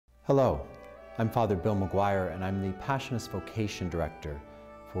Hello, I'm Father Bill Maguire and I'm the Passionist Vocation Director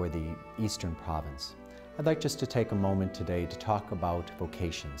for the Eastern Province. I'd like just to take a moment today to talk about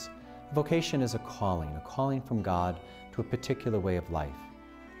vocations. A vocation is a calling from God to a particular way of life.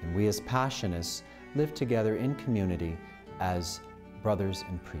 And we as Passionists live together in community as brothers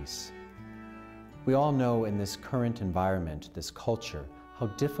and priests. We all know in this current environment, this culture, how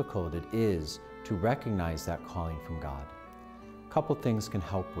difficult it is to recognize that calling from God. A couple things can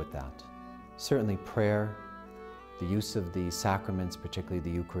help with that. Certainly prayer, the use of the sacraments, particularly the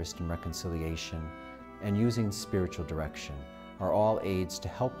Eucharist and reconciliation, and using spiritual direction are all aids to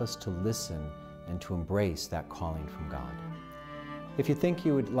help us to listen and to embrace that calling from God. If you think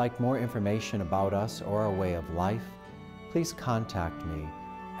you would like more information about us or our way of life, please contact me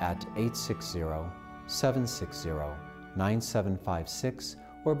at 860-760-9756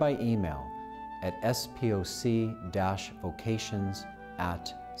 or by email at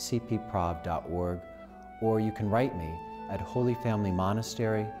spoc-vocations@cpprov.org, or you can write me at Holy Family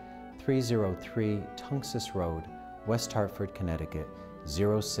Monastery, 303 Tunxus Road, West Hartford, Connecticut,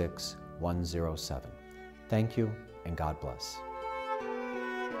 06107. Thank you and God bless.